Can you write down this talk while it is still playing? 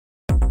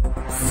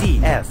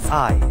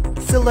CSI,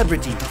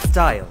 Celebrity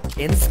Style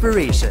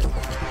Inspiration.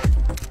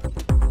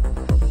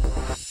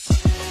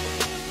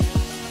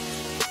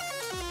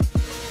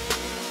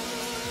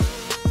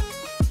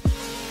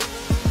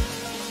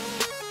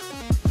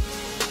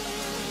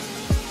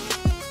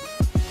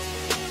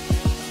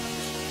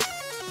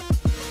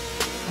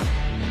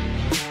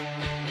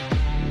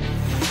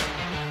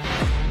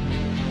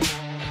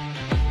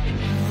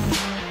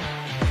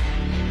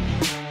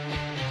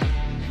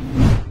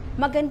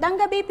 Magandang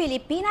gabi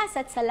Pilipinas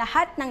at sa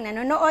lahat ng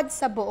nanonood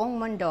sa buong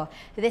mundo.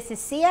 This is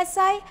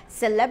CSI,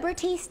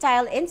 Celebrity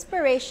Style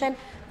Inspiration,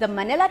 the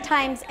Manila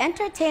Times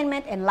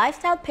entertainment and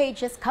lifestyle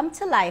pages come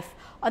to life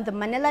on the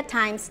Manila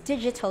Times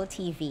Digital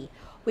TV.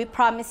 We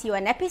promise you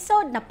an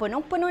episode na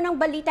punong-puno ng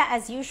balita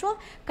as usual,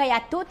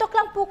 kaya tutok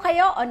lang po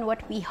kayo on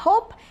what we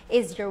hope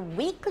is your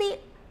weekly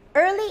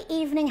early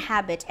evening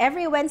habit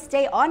every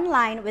Wednesday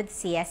online with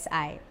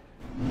CSI.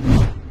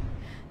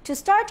 To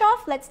start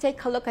off, let's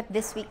take a look at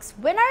this week's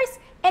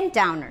winners and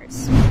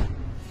downers.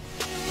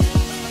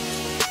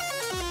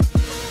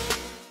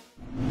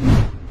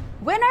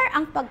 Winner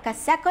ang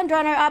pagka-second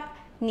runner-up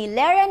ni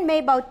Leren May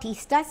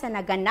Bautista sa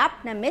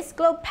naganap na Miss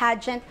Globe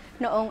pageant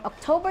noong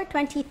October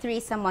 23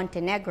 sa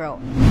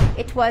Montenegro.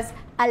 It was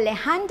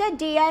Alejandra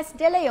Diaz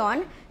de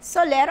Leon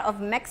Soler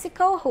of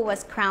Mexico who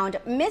was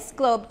crowned Miss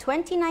Globe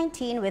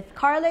 2019 with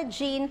Carla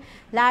Jean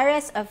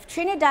Lares of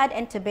Trinidad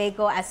and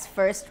Tobago as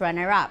first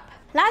runner-up.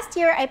 Last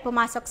year ay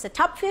pumasok sa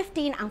top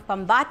 15 ang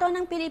pambato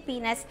ng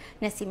Pilipinas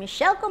na si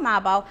Michelle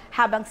Cumabaw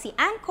habang si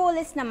Ann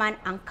Coles naman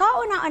ang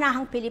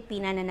kauna-unahang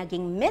Pilipina na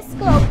naging Miss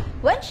Globe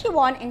when she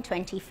won in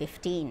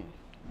 2015.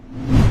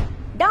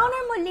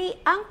 Downer muli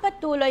ang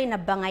patuloy na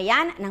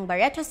bangayan ng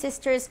Barretto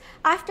sisters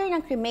after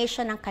ng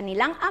cremation ng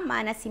kanilang ama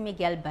na si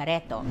Miguel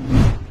Barretto.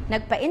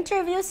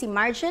 Nagpa-interview si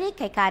Marjorie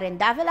kay Karen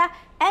Davila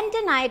and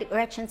denied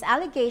Gretchen's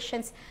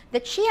allegations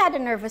that she had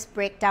a nervous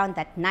breakdown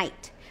that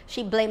night.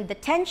 She blamed the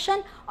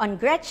tension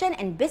on Gretchen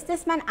and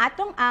businessman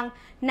Atong Ang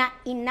na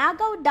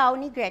inagaw daw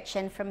ni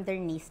Gretchen from their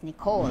niece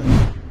Nicole.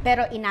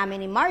 Pero inamin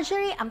ni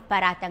Marjorie ang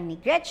paratang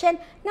ni Gretchen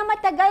na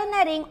matagal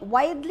na ring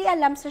widely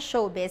alam sa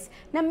showbiz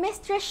na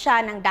mistress siya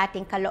ng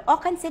dating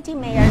Caloocan City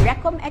Mayor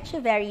Recom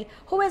Echeverry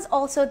who is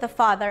also the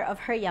father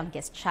of her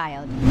youngest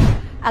child.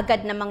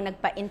 Agad namang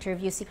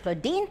nagpa-interview si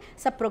Claudine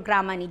sa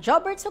programa ni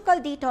Jobert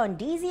Sucaldito on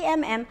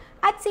DZMM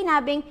at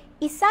sinabing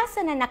isa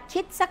sa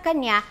nanakit sa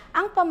kanya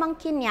ang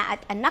pamangkin niya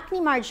at anak ni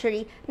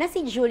Marjorie na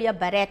si Julia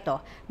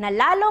Barretto na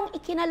lalong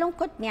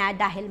ikinalungkot niya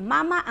dahil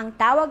mama ang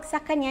tawag sa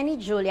kanya ni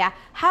Julia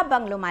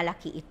habang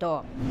lumalaki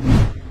ito.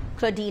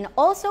 Claudine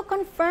also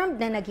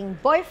confirmed na naging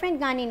boyfriend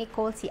nga ni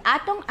Nicole si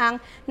Atong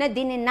Ang na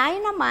dininay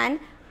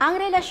naman ang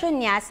relasyon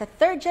niya sa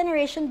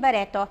third-generation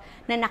Barretto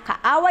na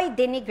nakaaway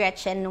din ni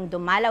Gretchen nung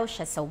dumalaw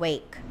siya sa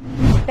wake.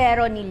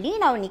 Pero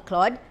nilinaw ni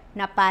Claude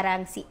na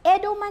parang si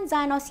Edo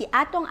Manzano si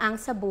Atong Ang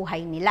sa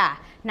buhay nila,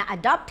 na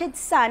adopted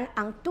son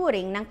ang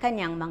turing ng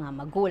kanyang mga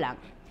magulang.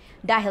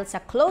 Dahil sa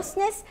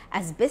closeness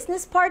as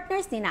business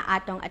partners ni na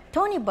Atong at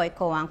Tony Boy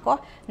Coangco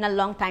na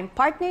longtime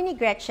partner ni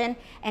Gretchen,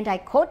 and I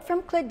quote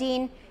from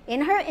Claudine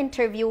in her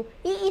interview,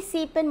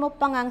 iisipin mo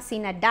pang ang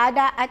sina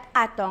Dada at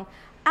Atong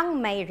ang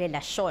may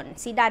relasyon.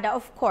 Si Dada,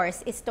 of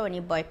course, is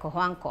Tony Boy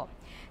Coangco.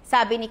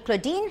 Sabi ni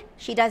Claudine,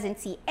 she doesn't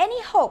see any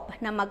hope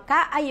na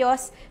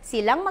magkaayos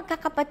silang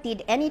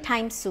magkakapatid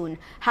anytime soon,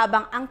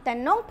 habang ang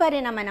tanong pa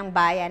rin naman ng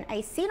bayan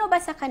ay sino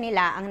ba sa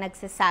kanila ang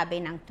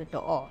nagsasabi ng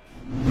totoo.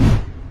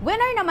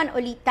 Winner naman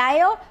ulit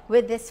tayo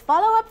with this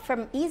follow-up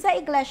from Isa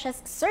Iglesias'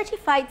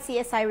 certified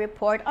CSI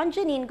report on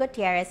Janine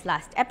Gutierrez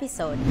last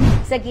episode.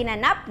 Sa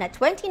ginanap na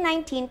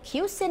 2019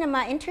 Q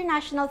Cinema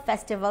International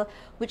Festival,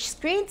 which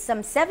screened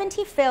some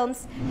 70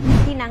 films,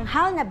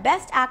 tinanghal na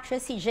Best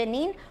Actress si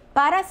Janine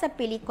para sa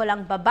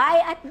pelikulang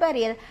Babae at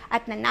Baril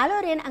at nanalo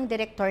rin ang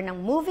direktor ng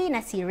movie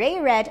na si Ray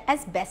Red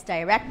as Best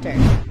Director.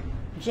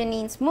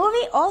 Janine's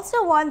movie also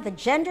won the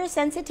Gender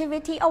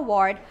Sensitivity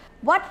Award,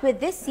 what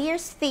with this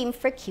year's theme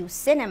for Q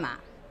Cinema.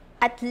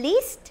 At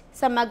least,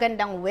 sa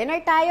magandang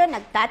winner tayo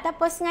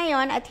nagtatapos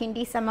ngayon at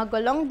hindi sa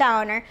magulong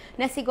downer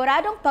na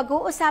siguradong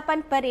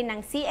pag-uusapan pa rin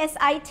ng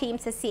CSI team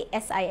sa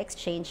CSI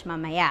Exchange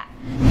mamaya.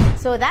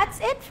 So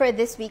that's it for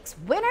this week's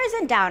Winners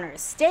and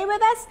Downers. Stay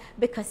with us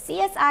because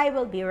CSI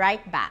will be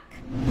right back.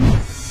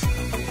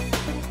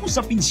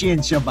 Usaping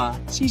siyensya ba?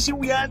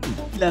 Sisiw yan!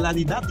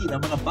 Kilalanin natin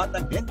ang mga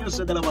batang henyo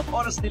sa 2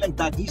 oras nilang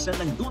tagisan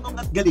ng dunong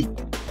at galing.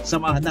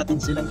 Samahan natin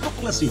silang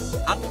tuklasin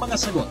ang mga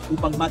sagot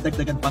upang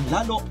madagdagan pang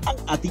lalo ang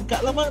ating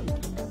kaalaman.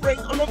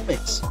 Brain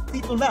Olympics,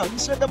 dito lang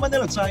sa The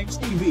Manila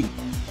Times TV.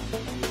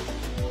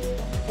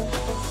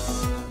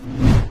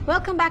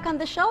 Welcome back on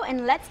the show,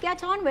 and let's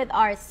get on with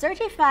our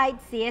certified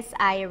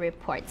CSI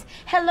reports.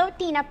 Hello,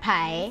 Tina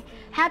Pai.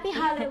 Happy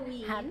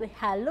Halloween. Happy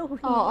Halloween.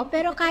 Oo,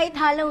 pero kahit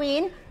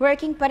Halloween,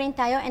 working pa rin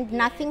tayo and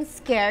nothing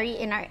scary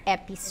in our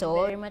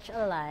episode. Very much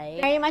alive.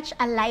 Very much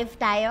alive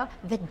tayo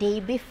the day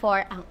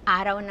before ang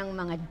araw ng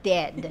mga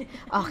dead.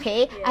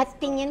 Okay? Yes, at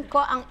tingin ko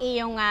ang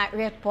iyong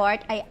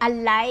report ay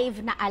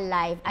alive na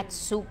alive at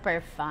super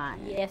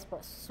fun. Yes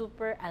po,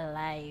 super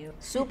alive.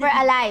 Super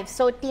alive.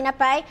 So, Tina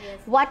Pai,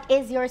 what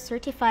is your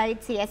certified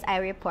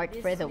CSI report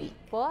for the week?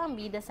 Po, ang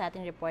bida sa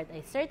ating report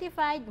ay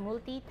certified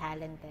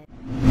multi-talented.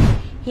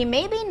 He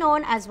may be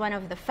known as one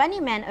of the funny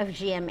men of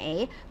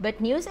GMA,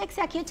 but news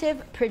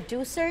executive,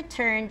 producer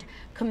turned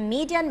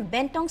comedian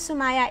Betong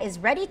Sumaya is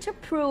ready to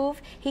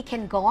prove he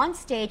can go on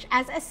stage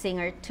as a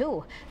singer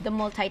too. The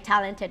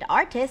multi-talented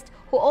artist,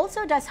 who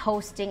also does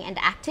hosting and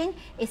acting,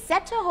 is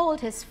set to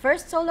hold his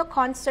first solo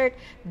concert,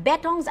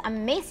 Betong's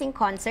Amazing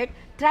Concert,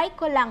 Try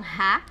Ko Lang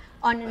Ha,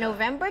 on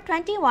November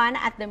 21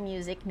 at the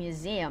Music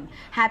Museum.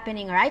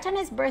 Happening right on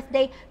his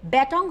birthday,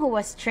 Betong, who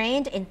was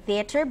trained in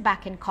theater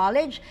back in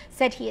college,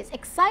 said he is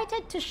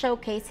excited to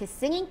showcase his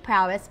singing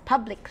prowess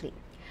publicly.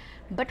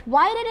 But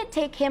why did it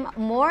take him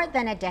more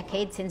than a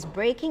decade since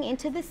breaking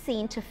into the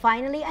scene to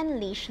finally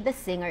unleash the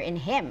singer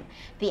in him?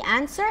 The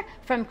answer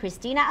from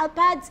Christina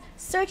Alpad's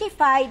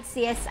certified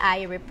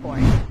CSI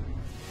report.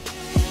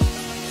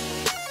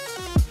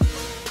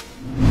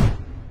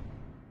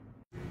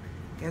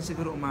 Kaya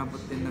siguro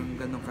umabot din ng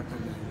ganong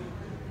katagal.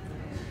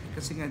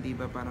 Kasi nga, di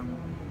ba, parang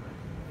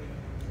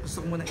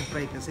gusto ko muna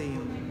i-try kasi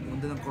yung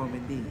mundo ng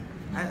comedy.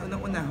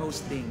 Unang-una,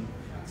 hosting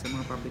sa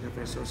mga public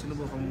affairs. So,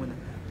 sinubukan mo muna,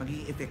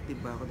 magiging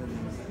effective ba ako doon?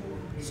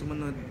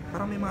 Sumunod,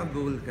 parang may mga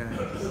goal ka,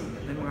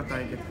 may mga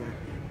target ka.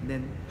 And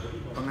then,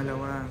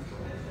 pangalawa,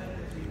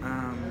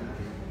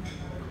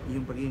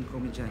 yung pagiging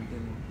komedyante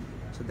mo.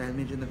 So, dahil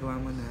medyo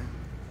nagawa mo na,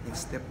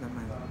 next step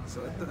naman.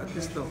 So, ito, at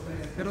least to.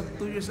 Pero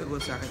 2 years ago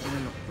sa akin,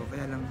 inalok to.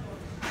 Kaya lang,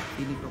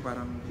 feeling ko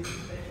parang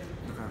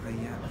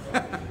nakakahiya.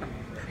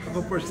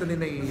 Ako personally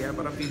nahihiya,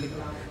 parang feeling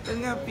ko.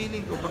 Dahil nga,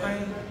 feeling ko, baka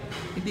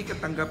hindi ka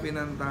tanggapin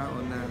ng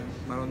tao na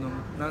marunong,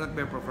 na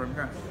nagpe-perform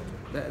ka.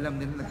 Dahil alam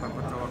nila,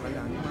 nagpapatawa ka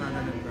lang, yung mga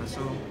ganun ka.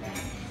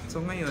 So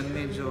ngayon,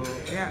 medyo,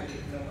 kaya,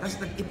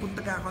 tapos nag-ipon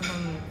taga ako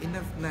ng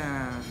enough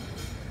na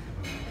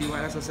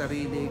tiwala sa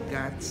sarili,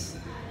 guts,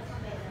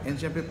 and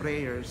syempre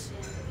prayers,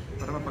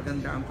 para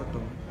mapagandaan ko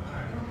to.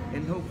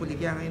 And hopefully,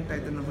 kaya nga yung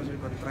title ng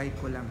concert ko, Try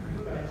Ko Lang.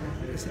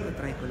 Kasi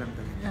try ko lang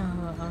talaga.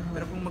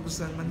 Pero kung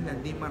magustuhan man nila,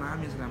 di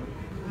marami salamat.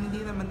 Kung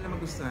hindi naman nila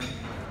magustuhan,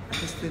 at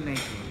least tinay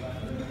ko.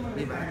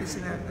 Di ba? At least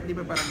sila, di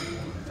ba parang,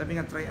 sabi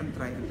nga, try and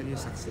try until you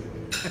succeed.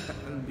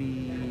 I'll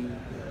be,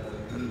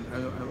 I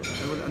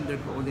will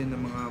undergo ulit ng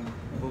mga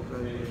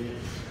vocal,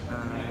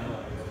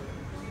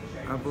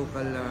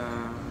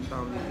 ang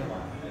tawag nito,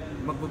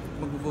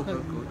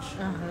 mag-vocal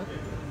coach.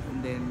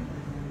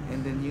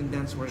 And then yung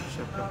dance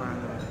workshop ka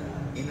paano,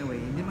 in a way,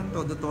 hindi man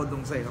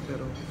todo-todong sa'yo,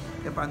 pero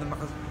kaya paano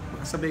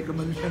makasabay ka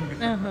man lang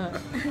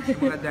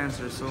mga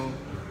dancers. So,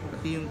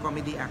 pati yung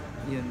comedy act,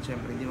 yun,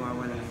 syempre, hindi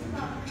mawawala yun.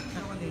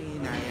 Ako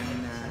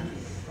nahihinayang na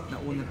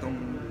nauna tong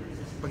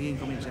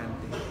pagiging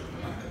komedyante.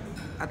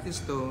 At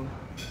least to,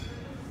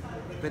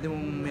 pwede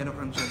mong meron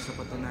kang chance sa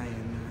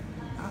patunayan na,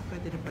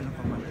 pwede rin palang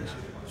kumanta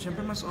siya.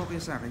 Syempre, mas okay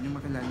sa akin yung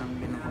makilalang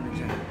bilang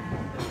komedyante.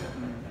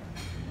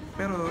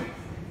 Pero,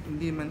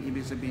 hindi man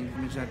ibig sabihin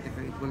komedyante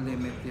ka, it will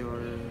limit your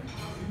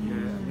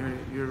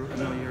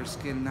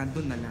skill na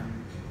doon na lang.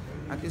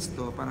 At least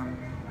to, parang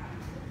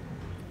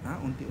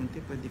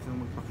unti-unti pwede kang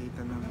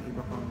magpakita ng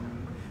iba pang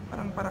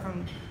para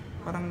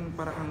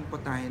kang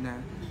putahe na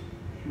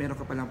meron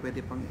ka palang pwede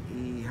pang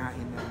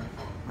ihain na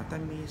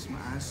matamis,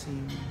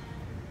 maasim,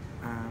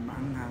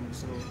 maanghang.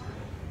 So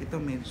ito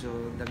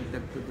medyo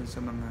dagdag to dun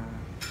sa mga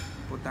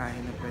putahe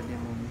na pwede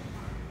mong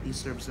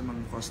i-serve sa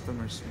mga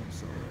customers mo.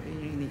 So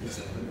yun yung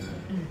iniisip ko na.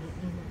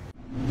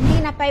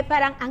 Tina Pai,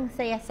 parang ang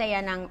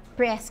saya-saya ng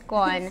press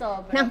con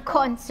ng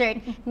concert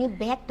ni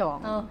Betong.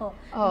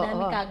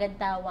 Dami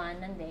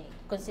kagantawanan eh.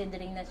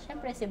 Considering na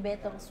siyempre si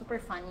Betong super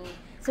funny.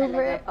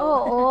 Super,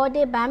 oo,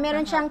 diba?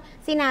 Meron siyang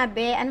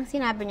sinabi, anong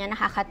sinabi niya,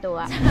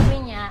 nakakatuwa.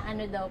 Sabi niya,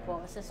 ano daw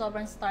po, sa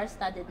sobrang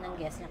star-studded ng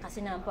guest niya,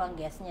 kasi naman po ang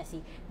guest niya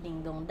si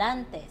Dingdong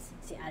Dantes,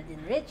 si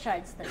Alden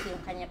Richards, tapos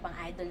yung kanya pang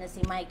idol na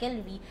si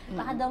Michael V,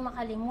 baka daw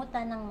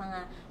makalimutan ng mga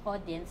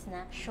audience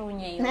na show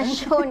niya yun. Na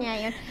show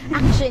niya yun.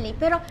 Actually,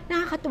 pero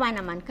nakakatuwa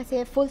naman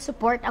kasi full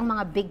support ang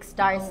mga big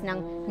stars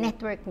ng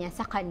network niya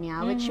sa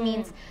kanya, which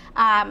means,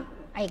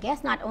 I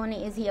guess not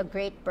only is he a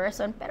great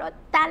person, pero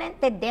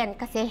talented din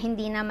kasi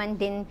hindi naman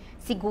din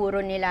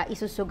siguro nila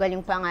isusugal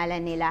yung pangalan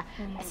nila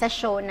sa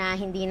show na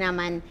hindi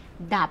naman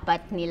dapat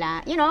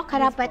nila,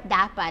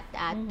 karapat-dapat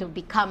to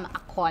become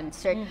a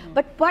concert.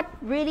 But what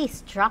really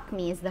struck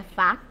me is the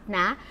fact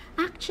na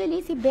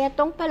actually si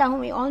Betong pala,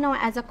 whom we all know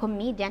as a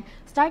comedian,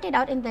 started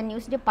out in the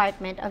news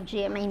department of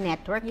GMA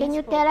Network. Can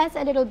you tell us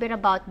a little bit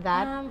about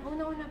that?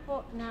 Una-una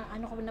po,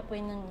 ko na po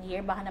yung year,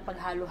 baka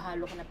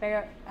napaghalo-halo ko na.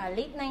 Pero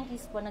late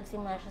 90s po,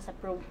 nagsimula siya sa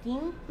Pro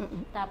Team.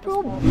 Tapos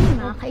Pro Team,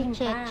 kay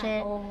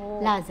Cheche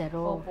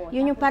Lazaro. Opo.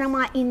 Yun yung parang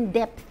mga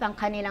in-depth ang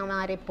kanilang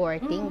mga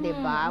reporting, di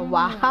ba?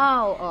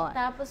 Wow!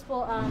 Tapos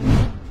po,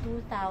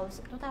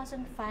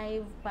 2005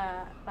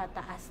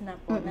 pataas na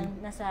po.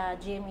 Nasa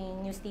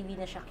GMA News TV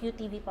na siya.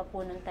 QTV pa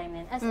po nung time na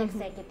yun as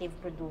executive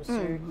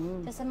producer.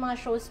 So, sa mga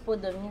shows po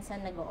doon,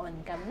 minsan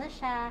nag-on cam na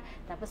siya.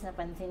 Tapos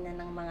napansin na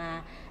ng mga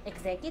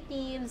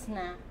executives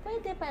na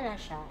pwede pala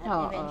siya.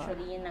 At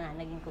eventually, yun na nga,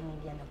 naging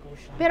comedian na po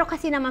siya. Pero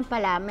kasi naman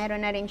pala, meron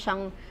na rin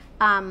siyang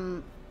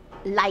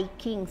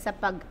liking sa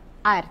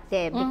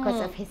pag-arte because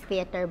of his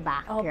theater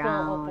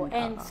background. Opo.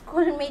 And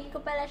schoolmate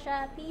ko pala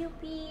siya,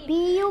 PUP.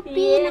 PUP,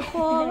 Yes.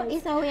 nako.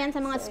 Isa ho yan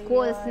sa mga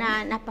schools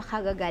na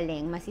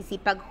napakagagaling,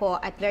 masisipag ho,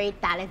 at very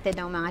talented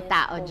ang mga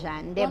tao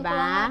dyan.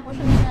 Diba? Tuwan-tuwa po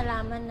siya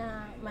nalaman na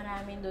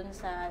marami dun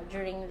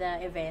during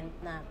the event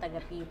na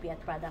taga-PUP at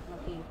product ng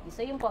PUP.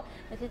 So yun po,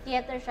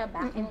 nag-theater siya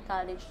back in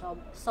college. So,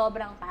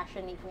 sobrang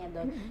passionate niya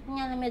doon.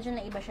 Nga lang medyo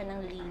naiba siya ng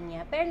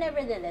linya. Pero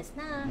nevertheless,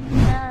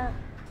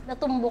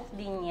 natumbok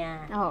din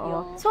niya.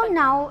 So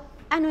now,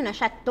 ano na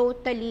siya,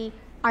 totally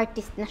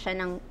artist na siya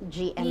ng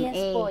GMA.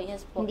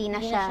 Yes po. Hindi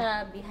na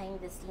siya behind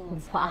the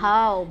scenes.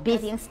 Wow,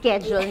 busy yung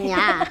schedule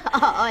niya.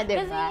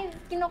 Diba? Kasi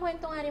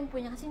kinukwento nga rin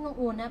po niya, kasi nung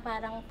una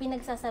parang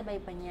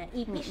pinagsasabay pa niya.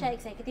 EP siya,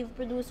 executive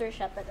producer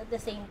siya, but at the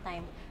same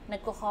time,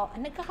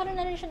 nagkakaroon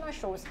na rin siya ng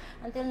shows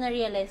until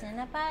na-realize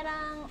na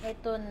parang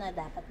ito na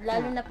dapat.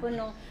 Lalo na po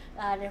nung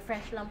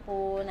refresh lang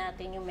po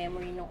natin yung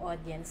memory ng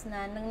audience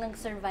na nung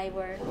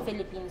nag-Survivor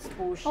Philippines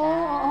po siya.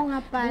 Oo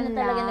nga pala. Doon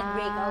na talaga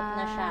nag-break out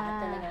na siya at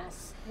talaga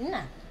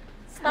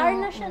star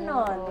na siya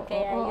noon.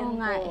 Kaya yun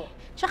nga po.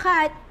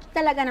 Tsaka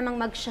talaga namang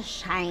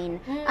magsha-shine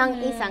ang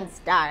isang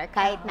star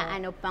kahit na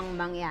ano pang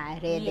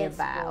mangyari, Yes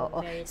diba?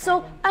 po, very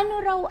So, talented. ano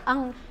raw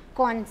ang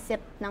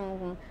concept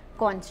ng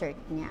concert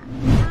niya?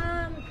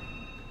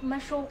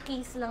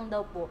 Ma-showcase lang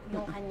daw po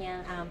yung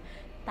kanyang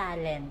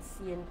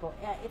talents. Yun po.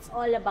 It's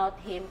all about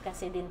him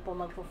kasi din po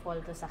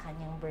magpo-fall to sa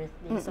kanyang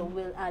birthday. So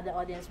the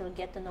audience will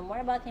get to know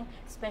more about him,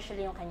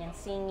 especially yung kanyang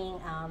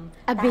singing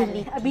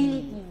Ability.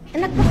 ability.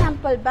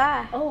 Nagpa-sample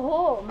ba?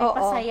 May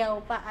pasayaw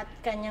pa at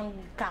kanyang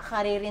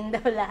kakaririn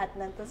daw lahat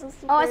ng to. So,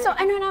 So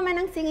ano naman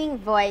ang singing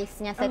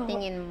voice niya sa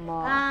tingin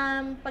mo?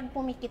 pag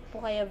pumikit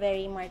po kayo,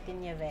 very Martin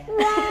Nievera.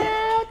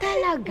 Wow,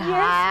 talaga?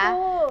 Yes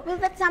po.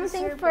 Well, that's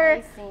something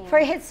for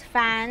Surprising. his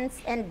fans,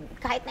 and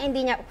kahit na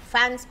hindi niya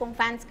kung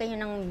fans kayo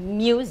ng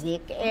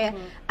music,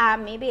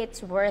 maybe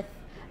it's worth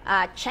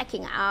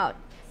checking out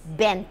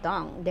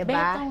Betong, di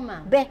ba? Betong,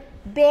 ma'am.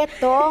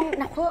 Betong,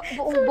 naku,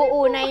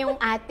 buong-buo na yung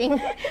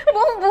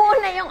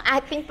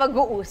ating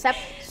pag-uusap.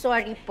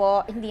 Sorry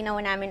po, hindi na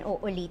namin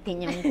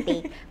uulitin yung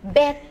take.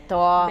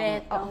 Betong.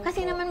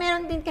 Kasi naman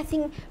meron din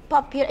kasing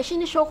popular,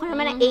 sineshow ko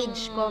naman ang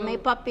age ko, may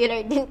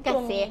popular din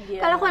kasi. Comedian.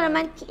 Kala ko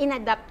naman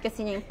inadapt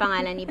kasi niya yung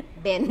pangalan ni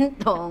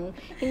Betong.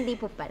 Hindi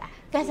po pala.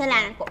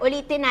 Kasalanan ko.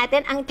 Ulitin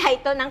natin, ang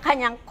title ng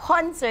kanyang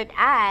concert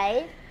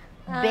ay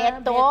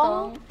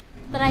Betong.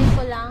 Try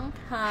ko lang,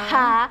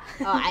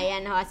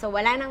 Ayan ho. So,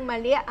 wala nang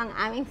mali ang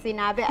aming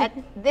sinabi. At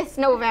this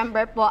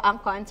November po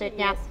ang concert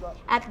niya Yes po.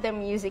 at the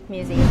Music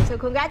Museum. So,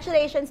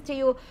 congratulations to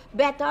you,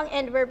 Betong,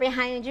 and we're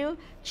behind you,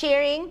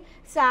 cheering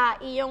sa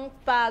iyong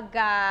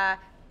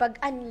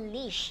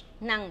pag-unleash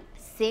ng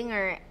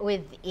singer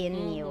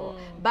within you.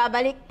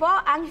 Babalik po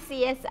ang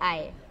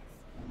CSI.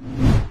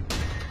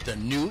 The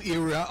new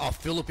era of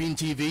Philippine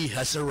TV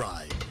has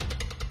arrived,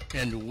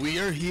 and we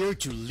are here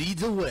to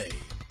lead the way.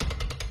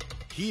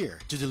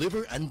 Here to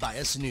deliver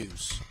unbiased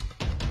news.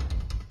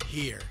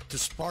 Here to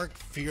spark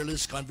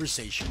fearless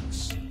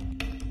conversations.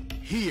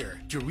 Here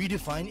to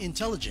redefine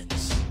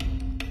intelligence.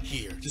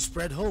 Here to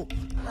spread hope.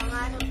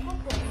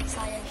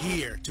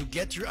 Here to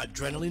get your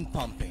adrenaline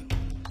pumping.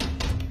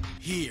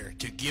 Here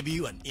to give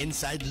you an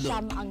inside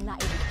look.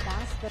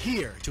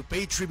 Here to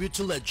pay tribute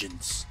to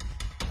legends.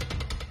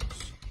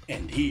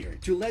 And here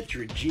to let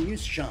your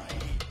genius shine.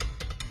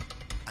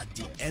 At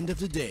the end of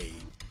the day,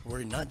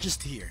 we're not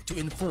just here to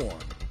inform.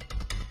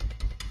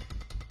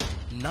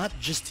 Not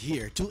just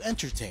here to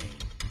entertain.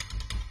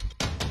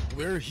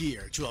 We're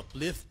here to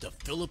uplift the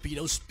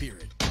Filipino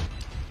spirit.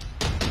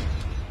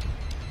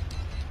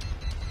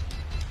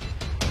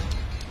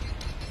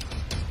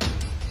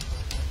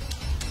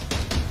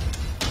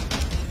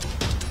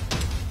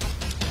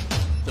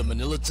 The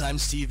Manila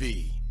Times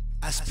TV.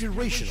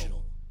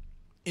 Aspirational.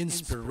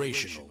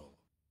 Inspirational.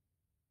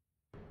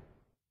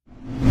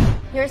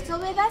 You're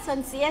still with us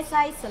on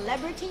CSI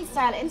Celebrity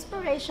Style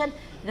Inspiration.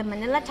 The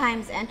Manila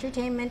Times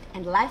entertainment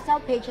and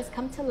lifestyle pages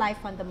come to life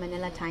on the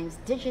Manila Times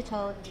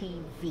Digital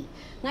TV.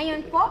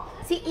 Ngayon po,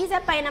 si Isa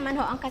Pai naman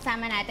ho ang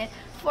kasama natin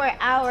for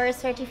our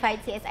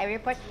Certified CSI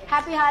Report.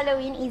 Happy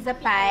Halloween, Isa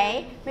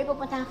Pai! May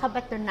pupuntahan ka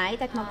ba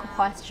tonight at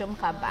magko-costume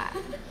ka ba?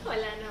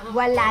 Wala naman.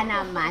 Wala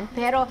naman.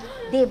 Pero,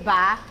 di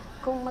ba,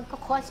 kung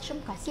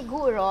magko-costume ka,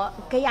 siguro,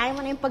 kayain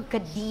mo na yung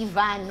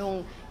pagka-diva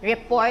nung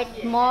report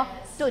mo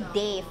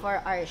today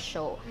for our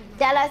show.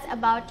 Tell us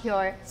about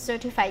your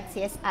Certified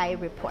CSI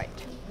Report.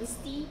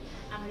 Misty,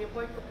 ang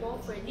report ko po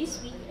for this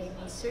week ay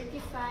may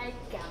Certified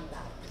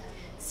Comeback.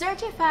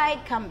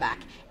 Certified Comeback.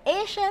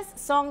 Asia's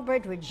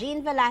songbird Regine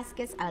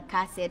Velasquez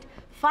Alcacid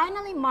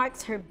finally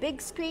marks her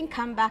big screen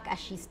comeback as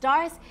she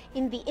stars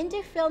in the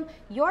indie film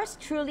Yours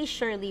Truly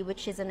Shirley,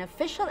 which is an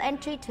official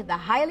entry to the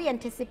highly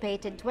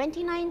anticipated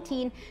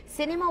 2019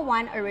 Cinema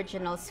One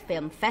Originals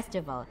Film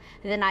Festival.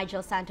 The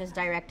Nigel Santos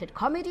directed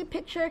comedy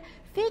picture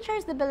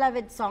features the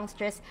beloved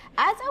songstress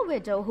as a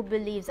widow who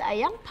believes a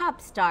young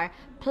pop star,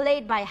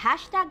 played by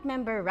hashtag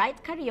member Right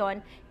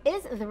Carrion,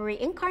 is the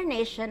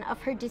reincarnation of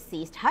her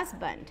deceased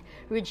husband.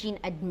 Regine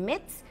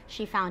admits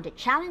she found it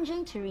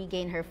challenging to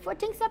regain her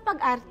footing sa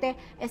pag-arte,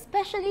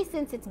 especially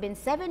since it's been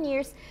 7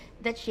 years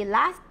that she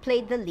last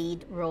played the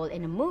lead role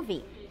in a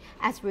movie.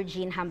 As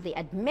Regine humbly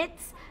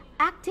admits,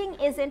 acting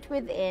isn't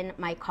within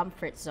my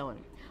comfort zone.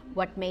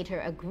 What made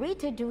her agree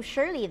to do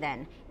Shirley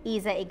then?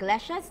 Isa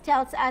Iglesias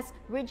tells us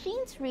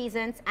Regine's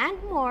reasons and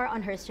more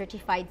on her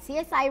Certified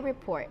CSI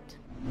Report.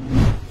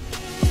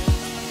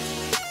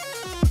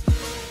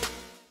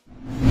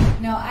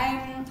 No,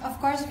 I'm of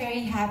course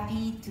very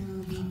happy to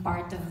be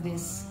part of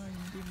this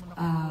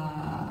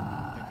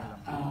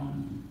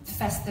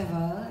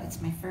festival.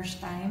 It's my first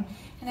time,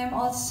 and I'm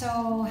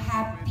also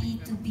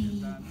happy to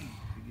be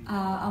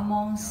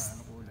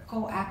amongst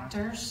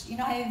co-actors. You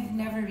know, I've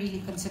never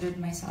really considered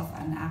myself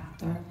an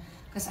actor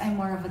because I'm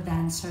more of a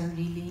dancer,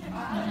 really.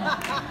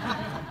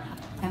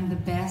 I'm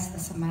the best,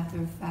 as a matter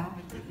of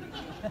fact.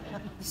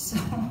 So,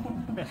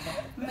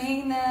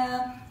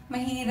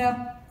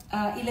 mahirap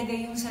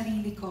ilagay yung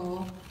sarili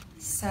ko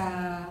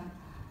sa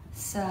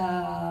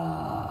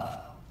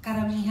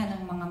karamihan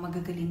ng mga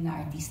magagaling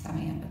na artista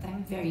ngayon, but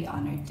I'm very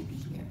honored to be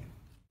here.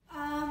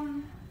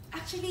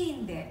 Actually,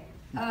 hindi.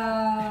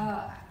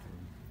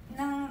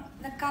 Nang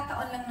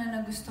nagkataon lang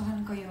na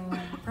nagustuhan ko yung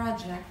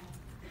project,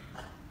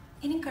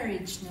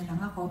 in-encourage na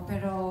lang ako,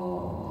 pero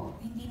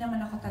hindi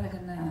naman ako talaga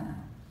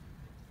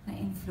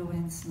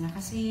na-influence niya.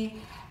 Kasi,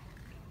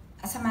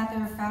 as a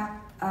matter of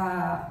fact,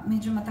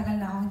 medyo matagal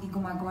na ako hindi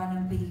gumagawa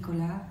ng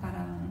pelikula.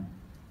 Parang,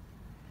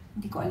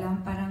 hindi ko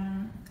alam,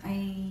 parang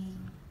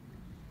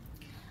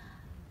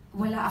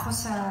wala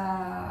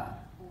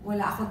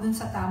ako dun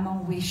sa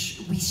tamang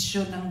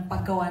wisyo ng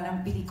paggawa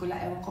ng pelikula.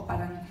 Ewan ko,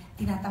 parang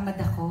tinatamad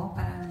ako.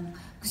 Parang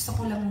gusto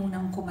ko lang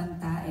munang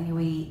kumanta.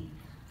 Anyway,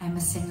 I'm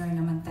a singer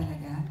naman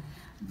talaga.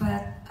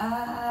 But,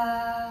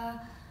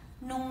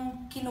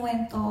 nung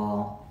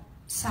kinuwento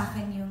sa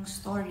akin yung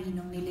story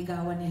nung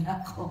niligawan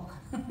nila ako,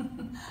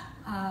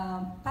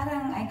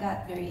 parang I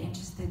got very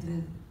interested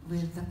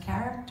with the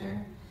character,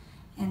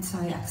 and so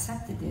I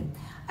accepted it.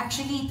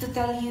 Actually, to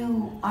tell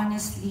you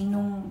honestly,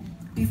 nung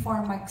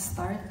before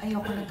mag-start,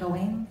 ayoko na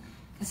gawin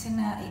kasi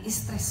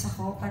na-stress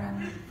ako.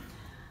 Parang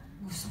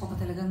gusto ko pa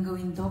talagang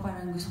gawin to.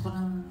 Parang gusto ko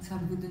lang,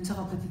 sabi ko dun sa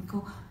kapatid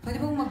ko, pwede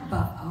bang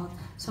mag-back out?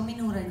 So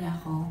minura niya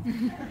ako.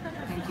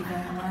 Thank you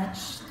very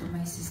much to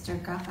my sister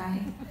Kakay.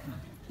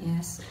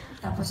 Yes.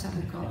 Tapos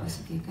sabi ko, oh,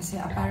 sige, kasi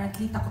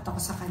apparently takot ako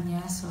sa kanya,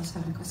 so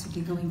sabi ko,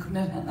 sige, gawin ko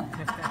na lang.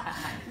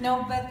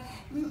 No, but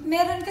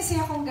meron kasi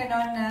akong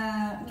gano'n na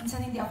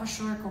minsan hindi ako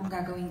sure kung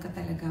gagawin ko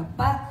talaga.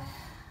 But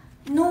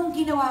nung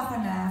ginawa ko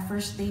na,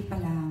 first day pa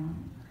lang,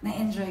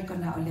 na-enjoy ko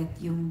na ulit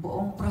yung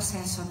buong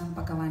proseso ng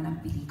paggawa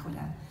ng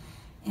pelikula.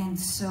 And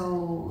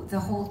so,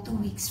 the whole 2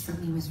 weeks for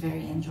me was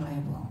very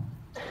enjoyable.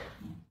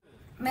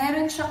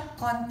 Meron siya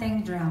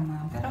konting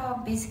drama,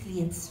 pero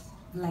basically it's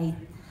light.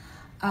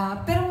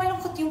 Pero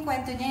malungkot yung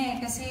kwento niya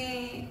kasi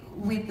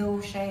widow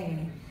siya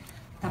eh.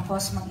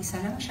 Tapos mag-isa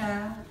lang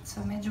siya,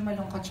 so medyo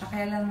malungkot siya.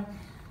 Kaya lang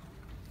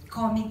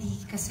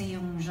comedy kasi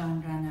yung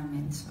genre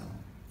namin, so...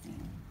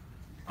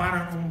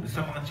 Parang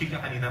sa mga chika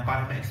kanina,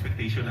 parang may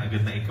expectation na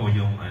agad na ikaw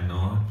yung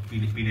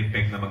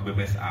pinipeg na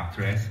magbe-best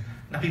actress.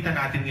 Nakita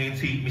natin ngayon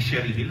si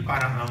Shirley,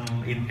 parang ang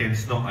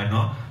intense nung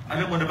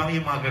Alam mo na bang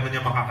yung mga gano'n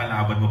niya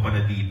makakalaban mo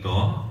pala dito,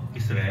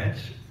 Miss Reg?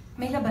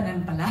 May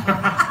labanan pala.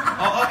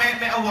 Oo,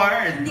 may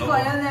award. Hindi ko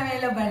alam na may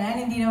labanan,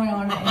 hindi naman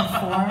ako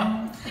na-inform.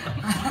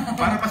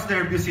 Para mas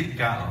nervousin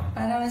ka.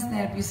 Para mas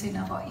nervousin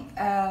ako.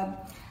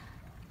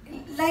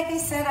 Like I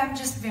said, I'm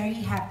just very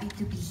happy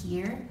to be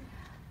here.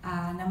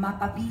 Na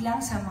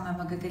mapabilang sa mga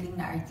magagaling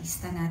na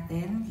artista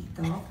natin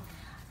dito.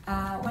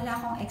 Wala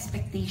akong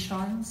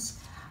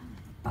expectations.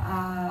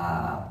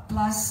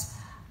 Plus,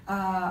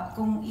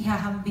 kung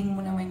ihahambing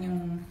mo naman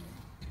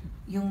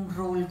yung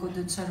role ko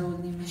dun sa role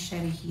ni Miss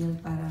Shirley Hill,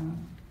 parang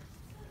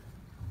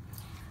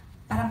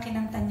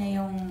kinanta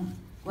niya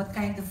what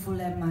kind of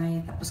fool am I?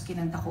 Tapos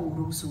kinanta ko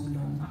urong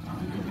sulong.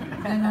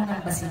 Ganun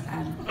ang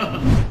basihan.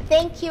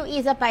 Thank you,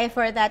 Isa Pai,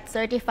 for that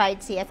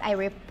certified CSI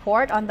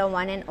report on the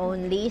one and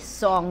only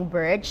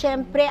Songbird.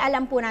 Siyempre,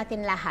 alam po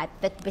natin lahat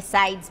that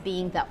besides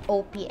being the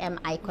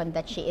OPM icon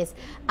that she is,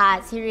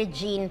 si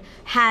Regine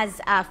has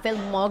a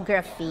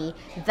filmography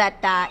that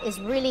is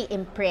really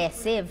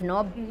impressive,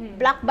 no?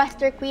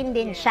 Blockbuster queen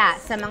din siya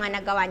sa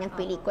mga nagawa niyang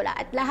pelikula.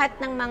 At lahat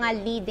ng mga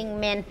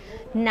leading men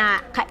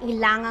na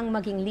kailangang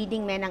maging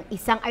leading men ng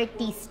isang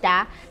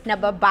artista na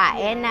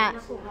babae na,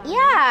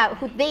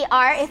 who they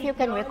are, if you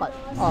can recall.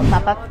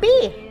 Papa P.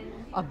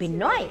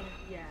 Binoy.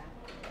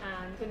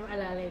 Kung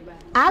alalay ba?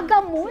 Aga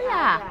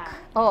Mulak.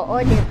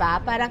 Diba?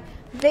 Parang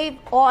they've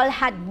all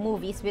had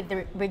movies with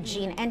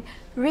Regine, and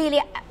really,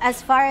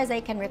 as far as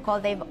I can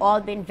recall, they've all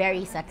been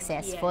very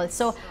successful. Yes.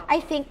 So I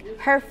think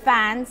her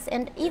fans,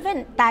 and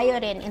even tayo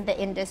rin in the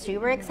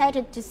industry, we're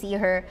excited to see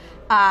her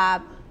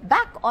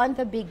back on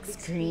the big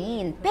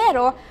screen.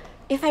 Pero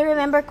if I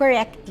remember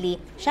correctly,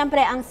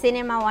 syempre ang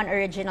Cinema One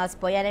Originals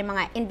po, yan ay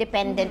mga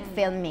independent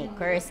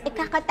filmmakers.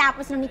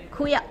 Kakatapos na ni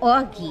Kuya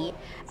Ogie,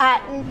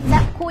 sa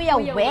Kuya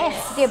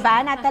West,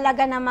 diba? Na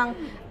talaga namang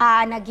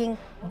naging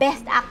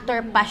best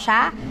actor pa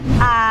siya,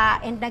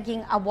 and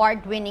naging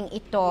award-winning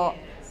ito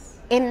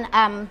in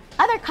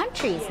other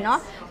countries, no?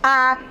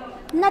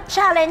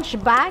 Na-challenge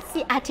ba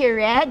si Ate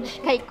Reg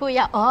kay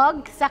Kuya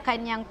Og sa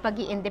kanyang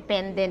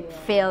pag-i-independent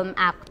film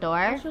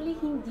actor? Actually,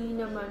 hindi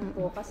naman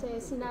po.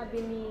 Kasi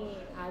sinabi ni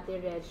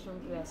Ate Reg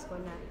nung press ko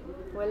na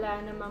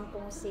wala naman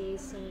pong say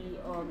si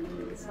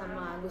Ogie sa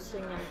mga gusto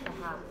niyang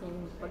tahakin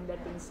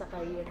pagdating sa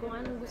career. Kung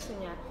anong gusto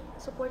niya,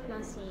 support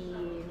lang si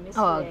Miss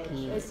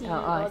Ogie.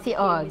 Reg. Si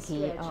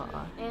Ogie.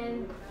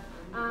 And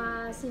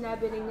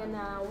sinabi rin niya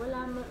na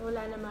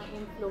wala namang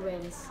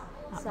influence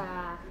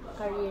sa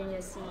career niya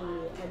si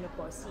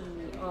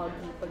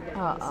Ogie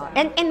pagdating sa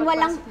and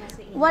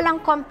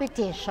walang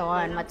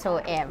competition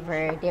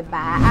whatsoever, 'di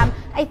ba?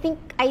 I think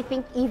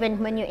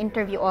even when you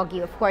interview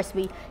Ogie, of course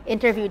we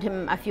interviewed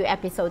him a few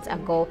episodes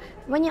ago.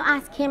 When you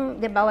ask him,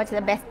 'di ba, what's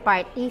the best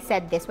part? He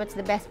said this, what's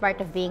the best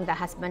part of being the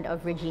husband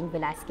of Regine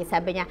Velasquez?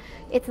 Sabi niya,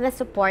 it's the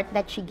support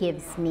that she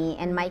gives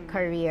me and my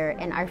career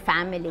and our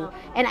family.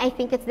 And I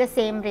think it's the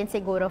same rin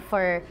siguro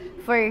for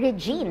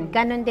Regine.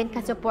 Ganon din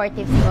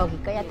ka-supportive si Ogie.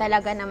 Kaya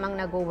talaga namang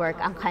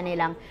nag-work ang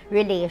kanilang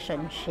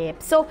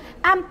relationship. So,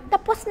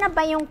 tapos na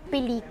ba yung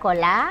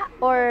pelikula?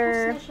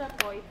 Or tapos na siya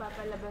po.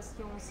 Ipapalabas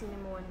yung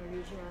Cinema One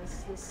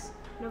Originals this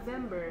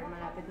November.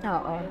 Malapit na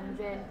po. And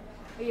then,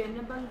 ayun,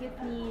 nabanggit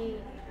ni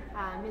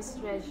Miss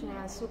Reg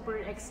na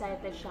super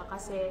excited siya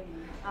kasi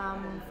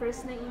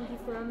first na indie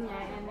film niya,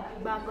 and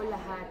bago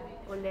lahat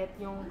ulit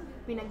yung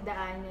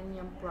pinagdaanan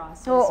niyang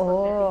process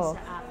pagdating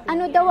sa acting.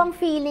 Ano daw ang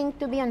feeling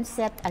to be on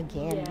set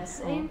again?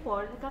 Yes, ayun po,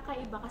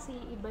 kakaiba kasi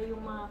iba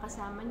yung mga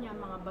kasama niya,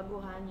 mga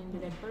baguhan, yung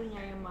director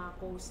niya, yung mga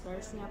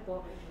co-stars niya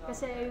po.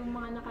 Kasi yung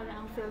mga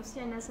nakaraang films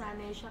niya,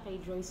 nasanay siya kay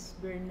Joyce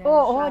Bernal.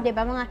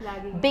 Diba? Mga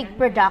big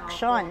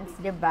productions,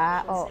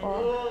 diba?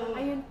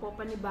 Ayun po,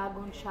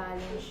 panibagong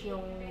challenge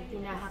yung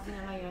tinahak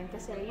niya ngayon.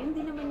 Kasi yun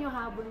din naman yung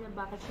habol na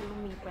bakit siya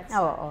lumipat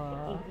sa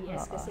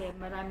ABS. Kasi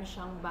marami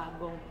siyang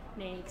bagong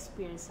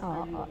na-experience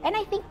sa career. And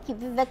I think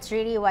that's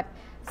really what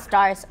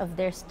stars of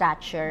their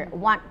stature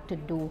want to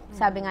do.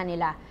 Sabi nga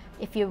nila,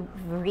 if you've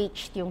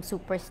reached yung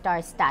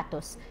superstar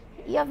status,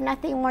 you have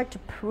nothing more to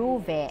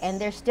prove and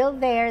they're still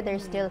there,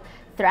 they're still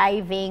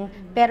thriving,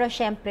 pero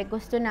syempre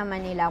gusto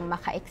naman nilang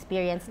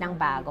maka-experience ng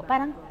bago.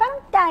 Parang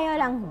tayo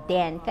lang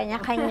din,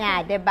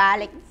 kanya-kanya,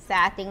 diba? Like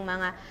sa ating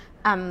mga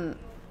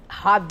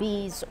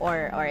hobbies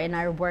or in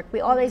our work,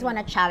 we always want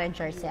to challenge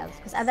ourselves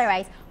because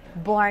otherwise,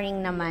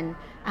 boring naman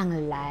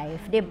ang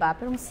life, diba?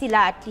 Pero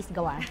sila at least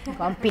gawa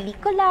ang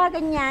pelikula,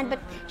 ganyan.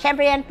 But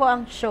syempre yan po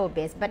ang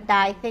showbiz. But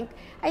I think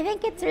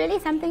it's really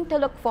something to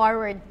look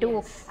forward to.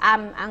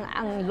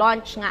 Ang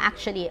launch nga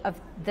actually of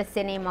the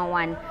Cinema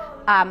One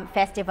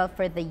festival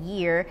for the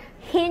year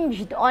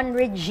hinged on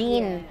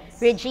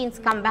Regine's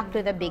comeback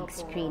to the big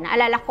screen.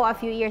 Naalala ko a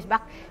few years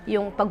back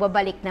yung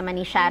pagbabalik naman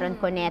ni Sharon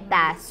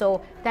Cuneta. So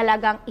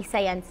talagang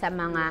isa yan sa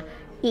mga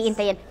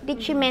iintayin.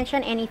 Did she mention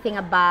anything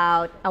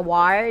about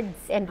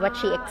awards and what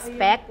she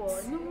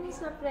expects? Nung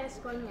sa press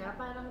con niya,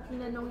 parang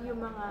tinanong yung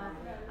mga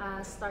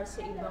stars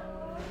sa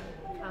ibang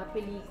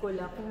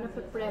pelikula kung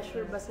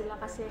nape-pressure ba sila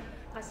kasi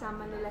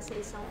kasama nila sa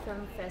isang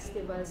film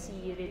festival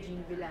si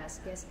Regine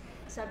Velasquez.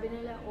 Sabi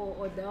nila,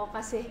 oo daw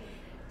kasi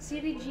si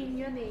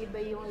Regine yun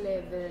iba yung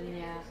level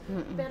niya.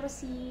 Pero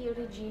si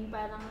Regine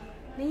parang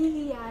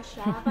nahihiya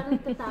siya, parang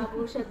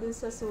tatago siya dun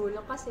sa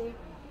sulok kasi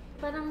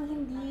parang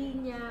hindi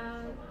niya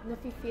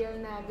nafe-feel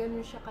na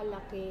ganun siya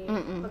kalaki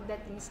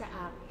pagdating sa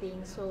acting.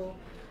 So,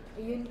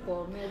 yun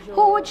po, medyo...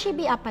 Who would she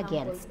be up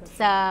against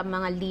sa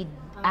mga lead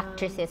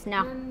actresses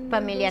na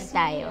familiar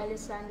tayo? Si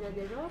Alessandra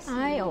De Rossi,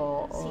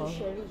 si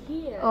Shirley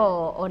Hill.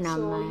 Oo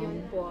naman. So, yun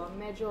po,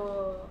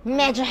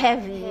 medyo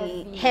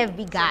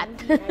heavy got.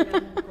 Hindi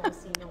alam kung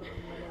sinong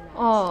mananalo.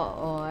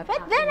 Oo.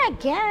 But then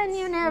again,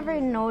 you never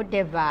know,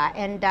 diba?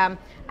 And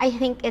I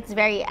think it's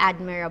very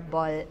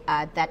admirable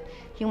that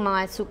yung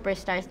mga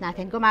superstars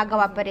natin,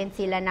 gumagawa pa rin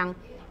sila ng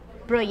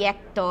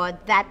proyekto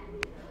that,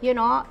 you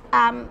know,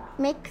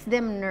 makes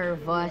them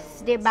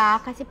nervous,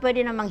 diba? Kasi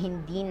pwede namang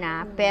hindi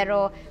na.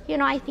 Pero, you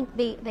know, I think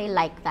they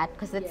like that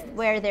because that's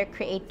where their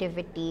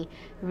creativity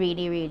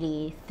really,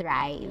 really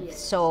thrives.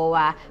 So,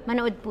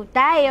 manood po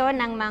tayo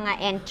ng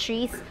mga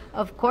entries,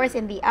 of course,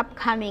 in the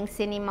upcoming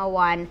Cinema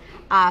One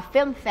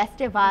Film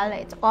Festival.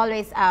 It's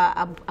always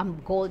a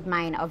gold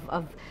mine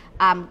of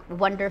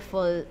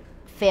wonderful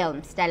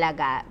films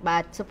talaga.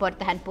 But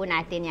supportahan po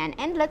natin yan.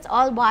 And let's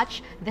all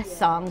watch The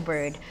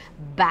Songbird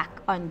back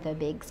on the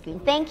big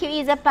screen. Thank you,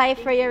 Isa Pai,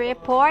 for your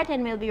report.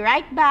 And we'll be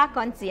right back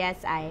on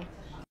CSI.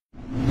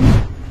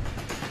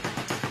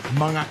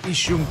 Mga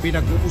isyung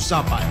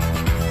pinag-uusapan,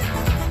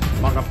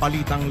 mga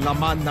balitang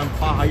laman ng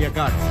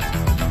pahayagan,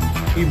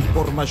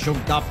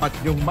 impormasyong dapat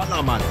niyong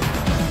malaman,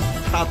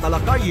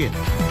 tatalakayin,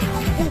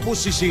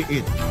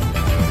 bubusisiin,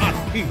 at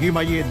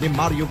hihimayin ni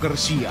Mario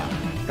Garcia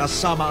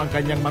kasama ang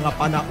kanyang mga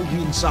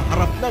panauhin sa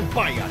harap ng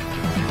bayan.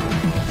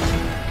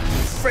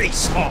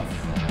 Face Off!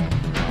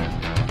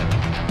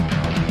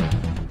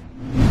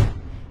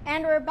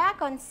 And we're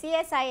back on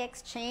CSI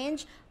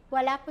Exchange.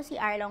 Wala po si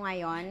Arlo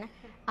ngayon.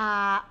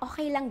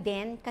 Okay lang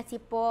din kasi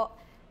po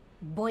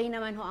boy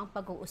naman ho ang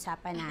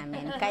pag-uusapan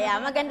namin. Kaya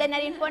maganda na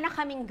rin po na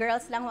kaming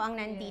girls lang ho ang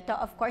nandito.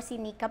 Of course, si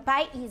Nika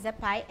Pai, Isa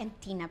Pai, and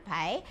Tina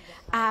Pai.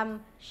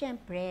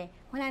 Siyempre,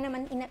 wala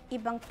naman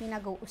ibang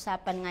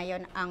pinag-uusapan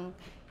ngayon ang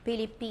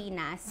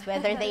Pilipinas,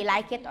 whether they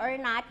like it or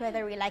not,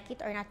 whether we like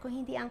it or not, kung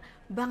hindi ang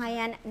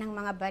bangayan ng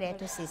mga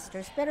Barretto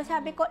sisters. Pero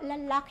sabi ko,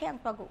 lalaki ang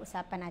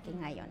pag-uusapan natin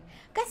ngayon.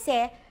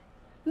 Kasi,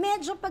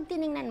 medyo pag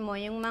tiningnan mo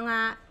yung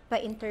mga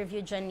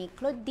pa-interview dyan ni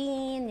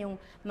Claudine, yung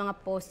mga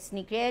posts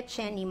ni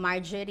Gretchen, ni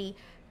Marjorie,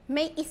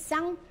 may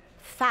isang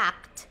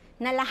fact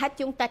na lahat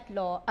yung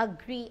tatlo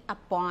agree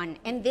upon.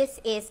 And this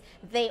is,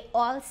 they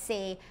all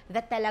say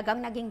that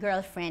talagang naging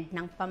girlfriend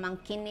ng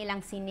pamangkin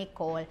nilang si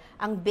Nicole,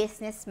 ang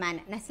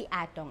businessman na si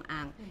Atong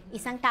Ang.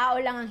 Isang tao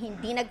lang ang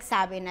hindi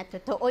nagsabi na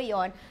totoo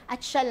yon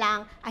at siya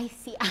lang ay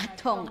si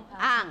Atong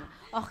Ang.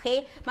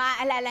 Okay?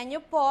 Maaalala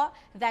nyo po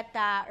that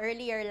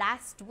earlier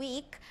last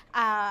week,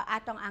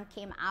 Atong Ang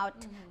came out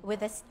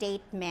with a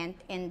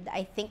statement and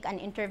I think an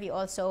interview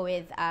also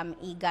with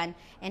Igan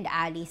and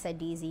Ali sa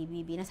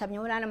DZBB. Nasabi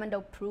niya, wala naman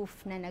daw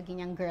proof na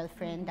naging niyang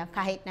girlfriend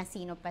kahit na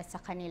sino pa sa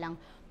kanilang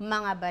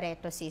mga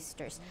Barretto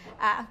sisters.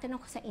 Ang tanong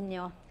ko sa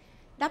inyo,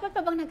 dapat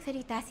pa bang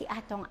nagsalita si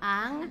Atong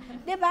Ang?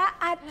 Diba?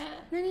 At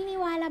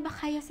naniniwala ba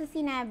kayo sa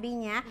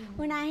sinabi niya?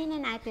 Unahin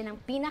na natin ang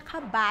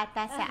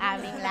pinakabata sa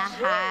aming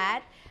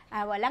lahat.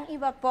 Walang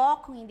iba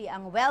po kung hindi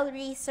ang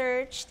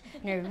well-researched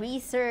na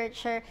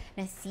researcher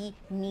na si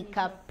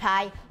Nika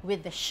Pai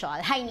with the shawl.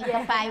 Hi,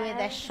 Nika Pai with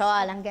the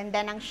shawl. Ang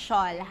ganda ng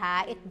shawl,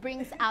 ha? It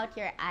brings out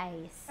your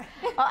eyes.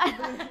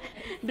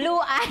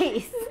 Blue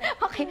eyes.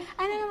 Okay,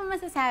 ano naman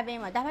masasabi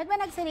mo? Dapat ba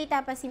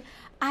nagsalita pa si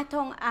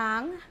Atong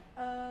Ang?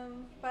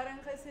 Parang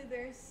kasi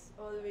there's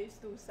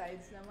always two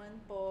sides naman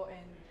po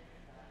and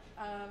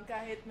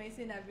kahit may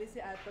sinabi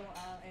si Atong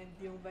Ang and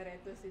yung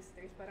Barretto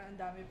sisters, parang ang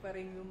dami pa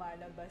rin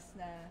lumalabas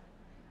na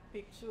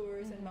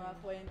pictures and mga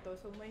kwento.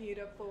 So,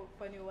 mahirap po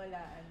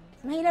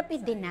paniwalaan. Mahirap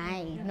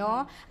i-deny,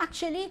 no?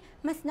 Actually,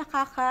 mas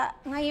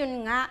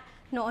ngayon nga,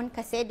 noon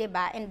kasi, di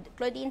ba? And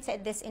Claudine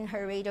said this in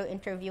her radio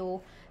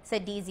interview sa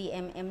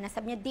DZMM, na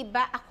sabi niya, di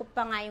ba ako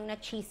pa nga yung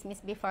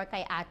na-chismis before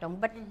kay Atong?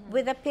 But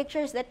with the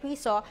pictures that we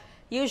saw,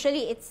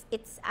 usually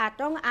it's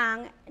Atong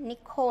Ang,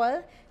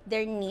 Nicole,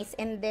 their niece,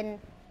 and then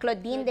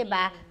Claudine, di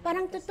ba?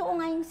 Parang totoo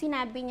nga yung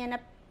sinabi niya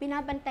na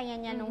binabantayan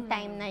niya nung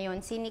time na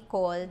yon si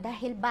Nicole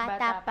dahil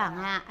bata pa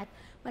nga at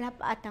wala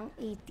pa atang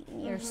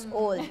 18 years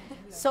old.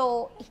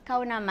 So,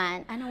 ikaw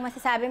naman, anong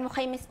masasabi mo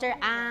kay Mr.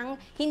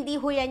 Ang? Hindi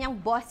ho yan yung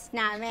boss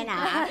namin,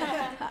 ha?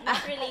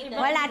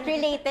 Not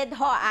related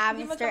ho,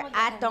 Mr.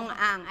 Atong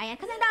Ang. Ayan,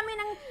 kasi ang dami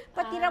ng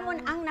patiramon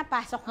ang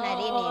napasok na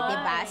rin, di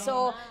ba?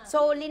 So,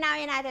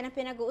 linawin natin ang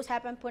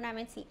pinag-uusapan po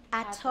namin si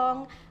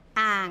Atong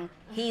Ang.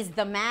 He's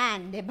the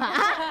man, di ba?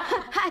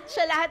 At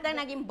siya lahat ng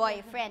naging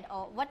boyfriend.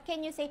 Oh, what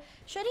can you say?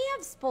 Should he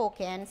have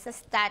spoken sa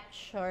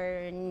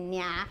stature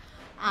niya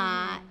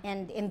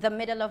and in the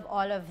middle of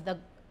all of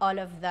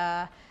the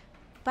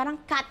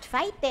parang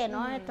catfight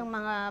no? Itong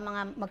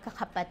mga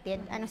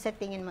magkakapatid. Ano sa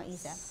tingin mo,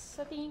 Isa?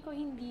 Sa tingin ko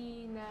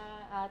hindi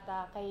na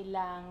ata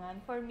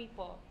kailangan for me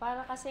po.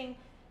 Para kasing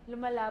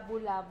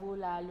lumalabo-labo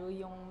lalo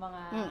yung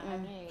mga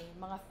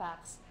mga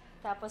facts.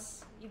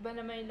 Tapos, iba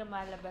naman yung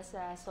lumalabas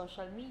sa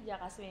social media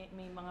kasi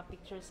may mga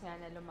pictures nga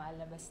na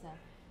lumalabas na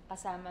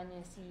kasama niya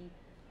si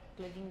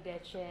Claudine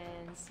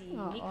Gretchen, si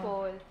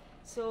Nicole.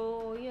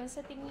 So, yun,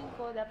 sa tingin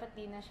ko, dapat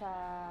di na siya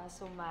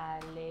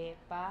sumali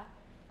pa.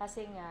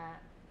 Kasi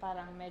nga,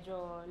 parang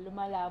medyo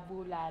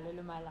lumalabo lalo,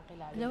 lumalaki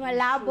lalo.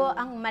 Lumalabo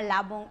ang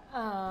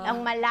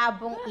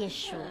malabong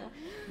issue.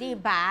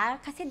 Diba?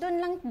 Kasi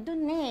doon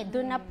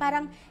na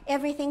parang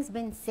everything's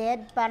been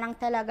said. Parang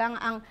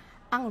talagang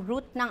ang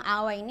root ng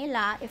away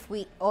nila, if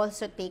we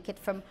also take it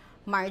from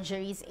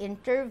Marjorie's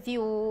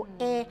interview,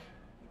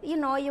 you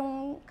know,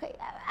 yung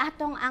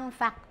Atong ang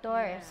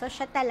factor. So,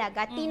 siya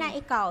talaga. Tina,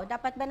 ikaw,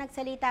 dapat ba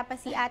nagsalita pa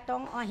si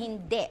Atong o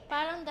hindi?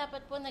 Parang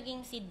dapat po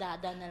naging si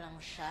Dada na lang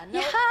siya.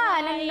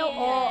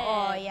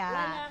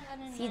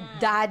 Si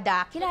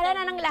Dada. Kilala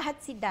na ng lahat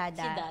si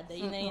Dada. Si Dada,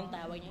 yun na yung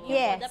tawag niya.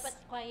 Yes. Dapat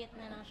quiet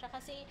na lang siya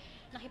kasi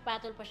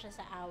nakipatol pa siya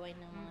sa away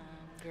ng mga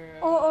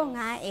girls. Oo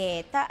nga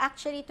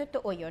actually,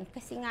 totoo yun.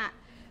 Kasi nga,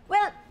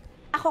 well,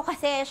 ako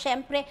kasi,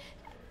 syempre,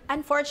 I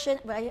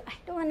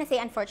don't wanna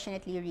say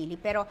unfortunately really,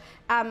 pero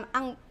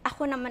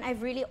ako naman,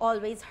 I've really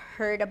always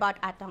heard about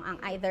Atong Ang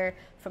either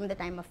from the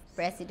time of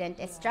President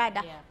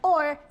Estrada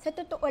or sa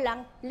totoo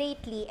lang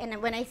lately, and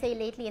when I say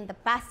lately, in the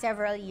past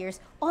several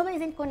years, always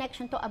in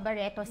connection to a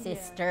Barretto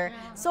sister.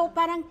 So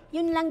parang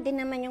yun lang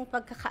din naman yung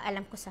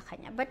pagkakaalam ko sa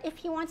kanya. But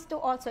if he wants to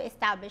also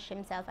establish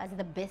himself as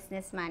the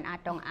businessman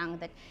Atong Ang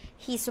that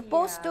he's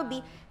supposed to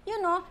be, you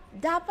know,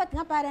 dapat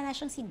nga para na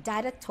siyang si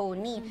Dada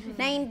Tony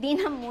na hindi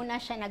na muna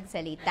siya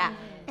nagsalita.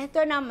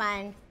 Ito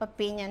naman,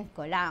 opinion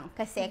ko lang.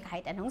 Kasi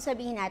kahit anong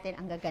sabihin natin,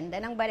 ang gaganda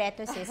ng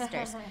Barretto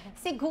sisters,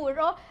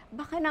 siguro,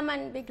 baka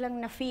naman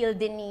biglang na-feel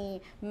din ni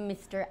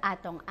Mr.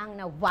 Atong Ang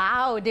na,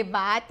 wow,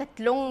 diba?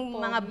 Tatlong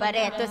mga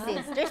Barretto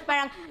sisters.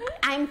 Parang,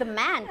 I'm the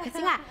man.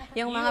 Kasi nga,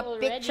 yung mga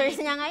pictures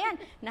niya ngayon,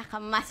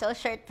 naka-muscle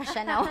shirt pa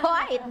siya na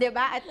white,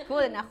 diba? At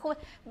cool na cool.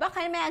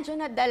 Baka medyo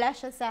nadala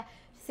siya sa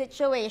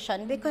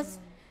situation because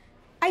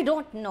I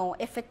don't know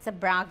if it's a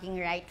bragging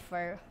right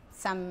for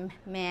some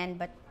men,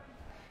 but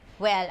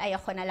well,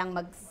 ayoko na lang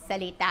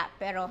magsalita,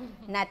 pero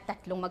na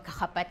tatlong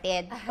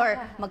magkakapatid or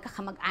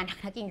magkakamag-anak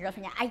naging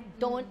girlfriend niya. I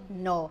don't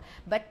know.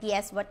 But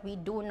yes, what we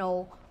do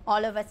know,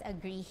 all of us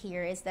agree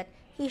here, is that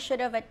he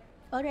should have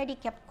already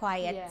kept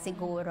quiet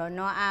siguro,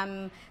 no?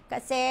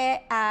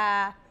 Kasi,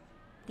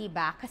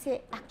 diba?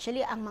 Kasi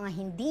actually, ang mga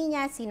hindi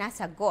niya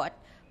sinasagot,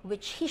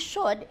 which he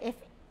should,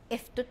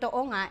 if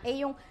totoo nga,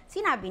 yung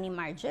sinabi ni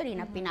Marjorie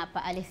na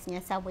pinapaalis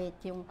niya sa weight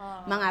yung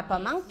mga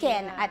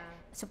pamangkin at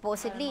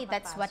supposedly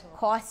that's what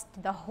caused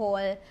the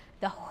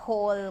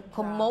whole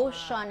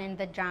commotion and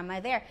the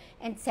drama there.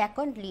 And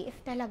secondly, if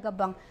talaga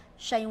bang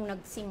siya yung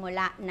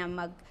nagsimula na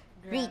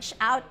mag-reach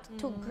out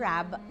to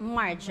grab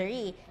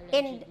Marjorie.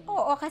 And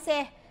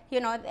kasi,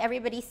 you know,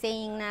 everybody's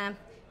saying na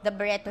the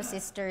Barretto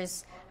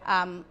sisters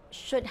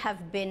should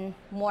have been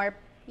more,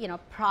 you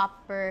know,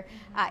 proper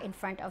in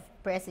front of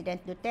President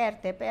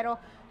Duterte. Pero,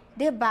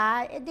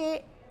 diba,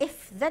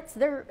 if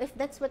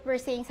that's what we're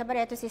saying sa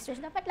Barretto sisters,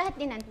 dapat lahat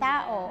din ng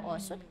tao.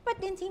 So,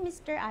 dapat din si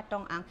Mr.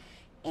 Atong Ang.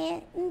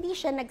 Hindi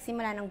siya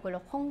nagsimula ng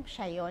gulo kung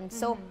siya yon.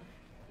 So,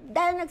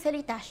 dahil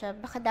nagsalita siya,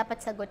 baka dapat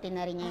sagutin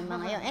na rin niya yung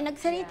mga yun.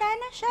 Nagsalita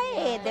na siya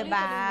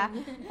diba?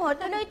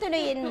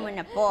 Tuloy-tuloyin mo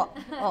na po.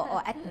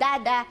 At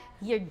Dada,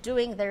 you're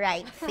doing the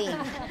right thing.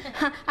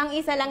 Ang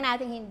isa lang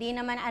natin hindi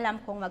naman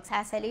alam kung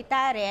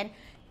magsasalita rin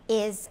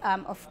is,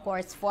 of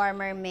course,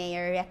 former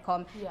Mayor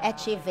Recom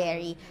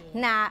Echeverry,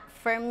 na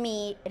for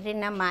me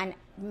rin naman,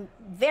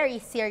 very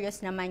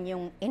serious naman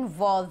yung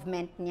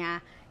involvement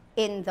niya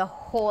in the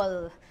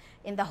whole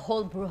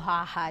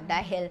bruhaha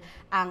dahil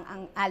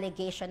ang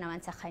allegation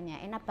naman sa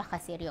kanya ay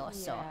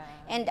napakaseryoso.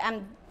 And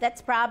that's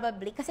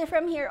probably, kasi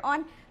from here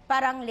on,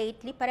 parang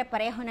lately,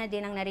 pare-pareho na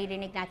din ang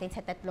naririnig natin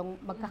sa tatlong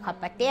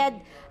magkakapatid.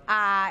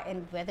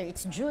 And whether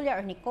it's Julia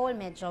or Nicole,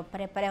 medyo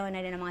pare-pareho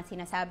na din ang mga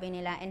sinasabi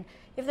nila. And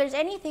if there's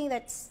anything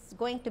that's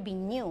going to be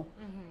new,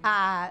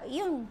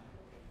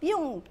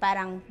 yung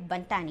parang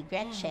banta ni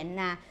Gretchen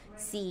na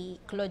si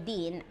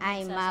Claudine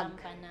ay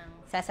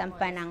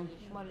sasampa ng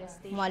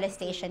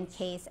molestation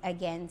case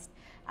against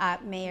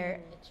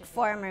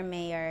former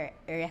Mayor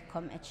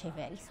Recom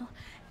Echeverry. So,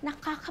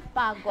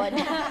 nakakapagod.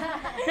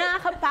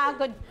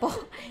 Nakakapagod po.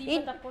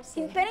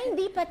 Pero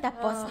hindi pa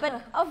tapos. But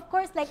of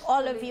course, like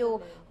all of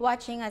you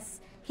watching us,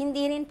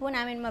 hindi rin po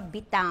namin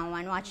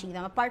mabitawan watching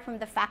them. Apart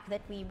from the fact that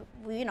we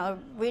you know,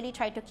 really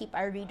try to keep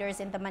our readers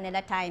in the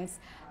Manila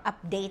Times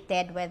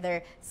updated,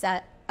 whether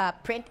sa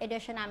print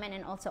edition namin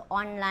and also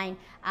online,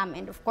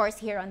 and of course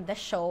here on the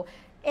show,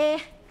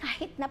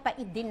 kahit na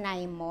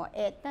pa-i-deny mo,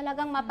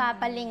 talagang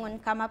mapapalingon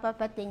ka,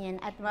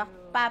 mapapatingin, at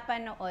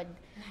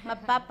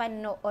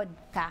mapapanood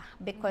ka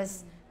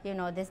because, you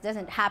know, this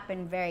doesn't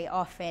happen very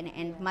often.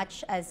 And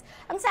much as,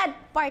 ang sad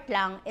part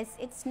lang is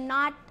it's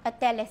not a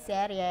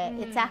teleserye,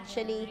 it's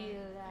actually,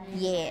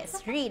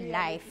 real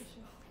life.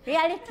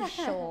 Reality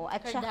show.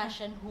 At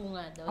Kardashian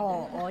hunga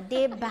daw.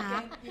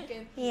 Diba?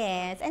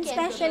 Yes. And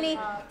especially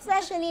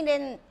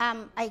then,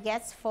 I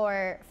guess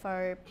for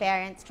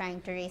parents trying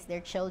to raise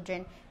their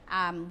children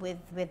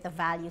with the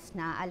values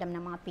na alam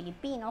ng mga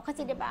Pilipino.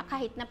 Kasi diba,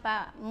 kahit na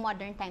pa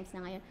modern times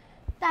na ngayon,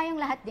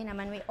 tayong lahat din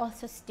naman, we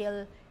also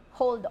still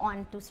hold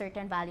on to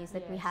certain values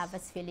that we have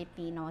as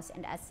Filipinos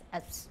and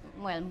as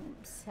well,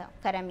 sa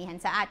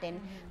karamihan sa atin,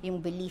 yung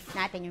belief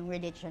natin, yung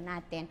religion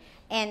natin.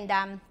 And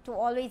to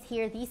always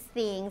hear these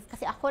things,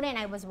 kasi ako rin,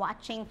 I was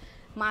watching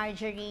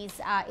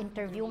Marjorie's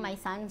interview, my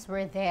sons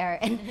were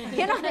there, and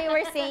you know, they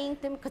were saying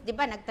to me, because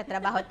diba,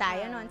 nagtatrabaho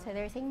tayo noon, so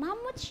they were saying,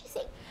 Mom, what's she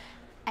saying?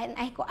 And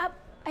I go,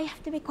 I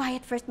have to be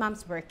quiet first,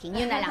 mom's working.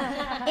 Yun na lang.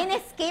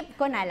 In-escape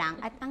ko na lang.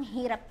 At ang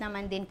hirap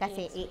naman din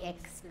kasi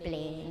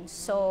i-explain.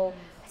 So,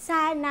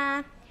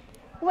 sana,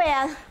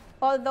 well,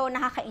 although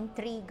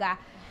nakaka-intriga,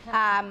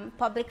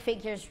 public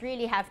figures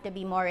really have to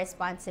be more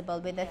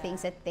responsible with the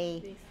things that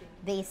they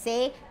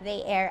say,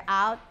 they air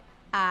out,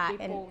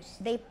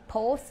 they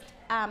post.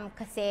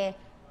 Kasi,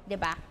 di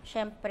ba,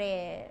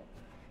 syempre,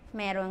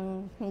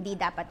 merong hindi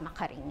dapat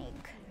makarinig.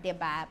 Di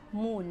ba,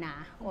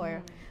 muna,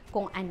 or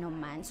kung ano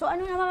man. So,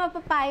 ano naman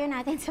mapapayo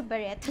natin sa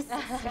Barretto?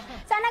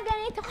 Sana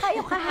ganito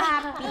kayo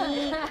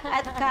ka-happy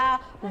at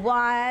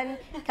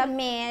ka-one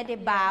kami, di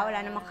ba?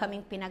 Wala naman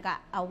kaming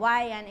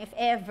pinag-aawayan. If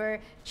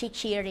ever,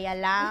 chichirya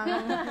lang.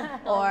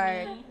 Or,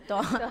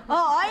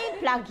 yung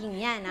plugging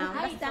yan.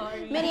 Basta,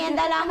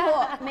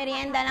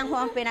 merienda lang ho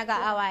ang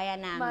pinag-aawayan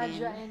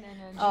namin.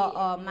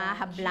 Oo,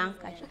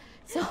 mahablanca.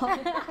 So,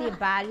 di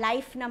ba?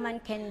 Life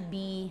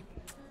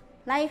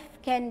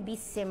can be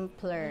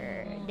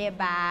simpler, 'di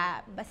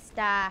ba?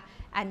 Basta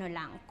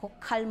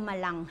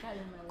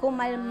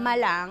kumalma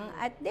lang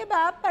at 'di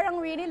ba? Parang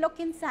really look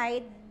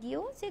inside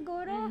you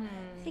siguro.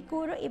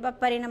 Siguro iba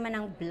pa rin naman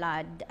ang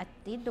blood at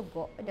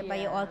dugo, 'di ba?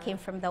 You all came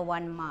from the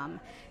one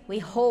mom. We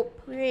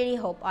really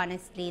hope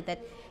honestly that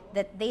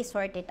they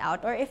sort it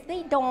out, or if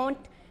they don't,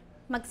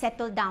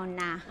 mag-settle down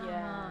na.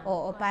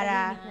 Oo,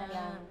 para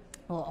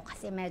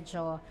kasi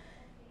medyo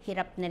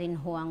hirap na rin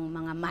ho ang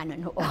mga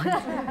manonood.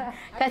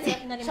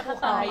 Kasi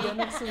nagsusulat.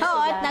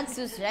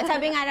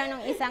 Sabi nga lang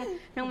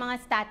ng mga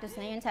status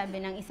na yun, sabi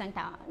ng isang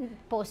tao,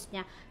 post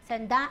niya,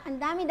 ang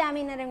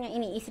dami-dami na rin yung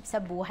iniisip sa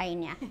buhay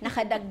niya.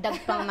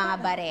 Nakadagdag pang mga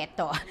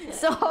Barretto.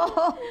 So,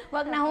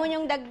 wag na ho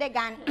yung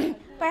dagdagan.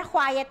 Pero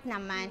quiet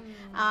naman.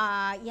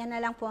 Yan na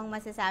lang po ang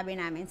masasabi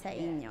namin sa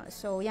inyo.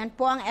 So, yan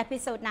po ang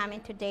episode namin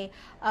today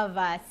of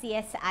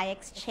CSI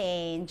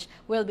Exchange.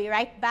 We'll be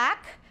right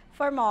back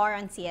for more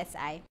on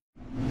CSI.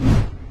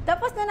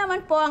 Tapos na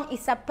naman po ang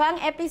isa pang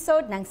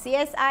episode ng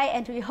CSI,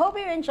 and we hope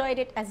you enjoyed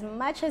it as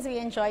much as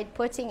we enjoyed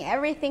putting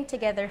everything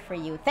together for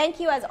you. Thank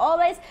you as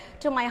always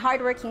to my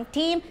hardworking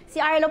team. Si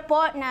Arlo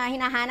po na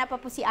hinahanap pa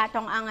po si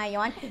Atong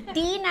ngayon.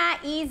 Tina,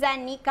 Iza,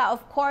 Nika,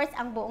 of course,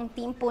 ang buong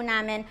team po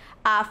namin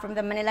from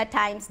the Manila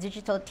Times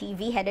Digital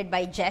TV headed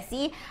by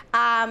Jessie.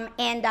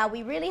 And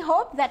we really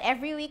hope that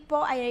every week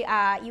po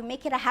you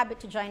make it a habit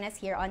to join us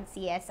here on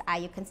CSI.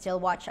 You can still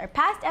watch our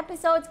past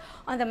episodes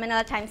on the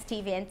Manila Times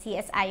TV and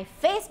CSI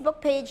Facebook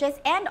pages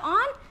and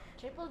on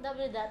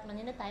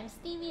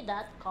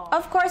www.manilatimes.tv.com.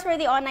 Of course, we're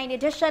the online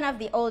edition of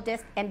the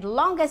oldest and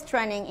longest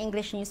running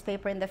English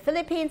newspaper in the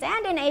Philippines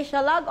and in Asia.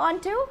 Log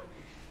on to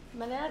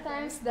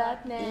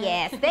manilatimes.net.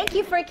 Yes, thank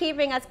you for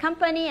keeping us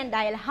company, and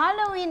dahil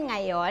Halloween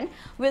ngayon,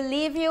 we'll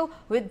leave you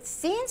with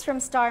scenes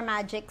from Star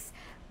Magic's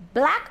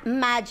Black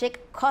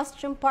Magic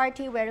Costume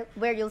Party where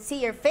you'll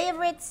see your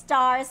favorite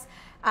stars,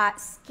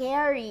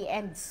 scary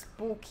and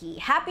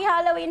spooky. Happy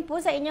Halloween po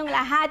sa inyong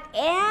lahat,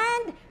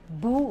 and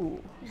boo!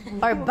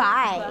 Or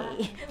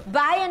bye!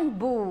 Bye and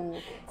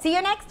boo! See you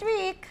next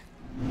week!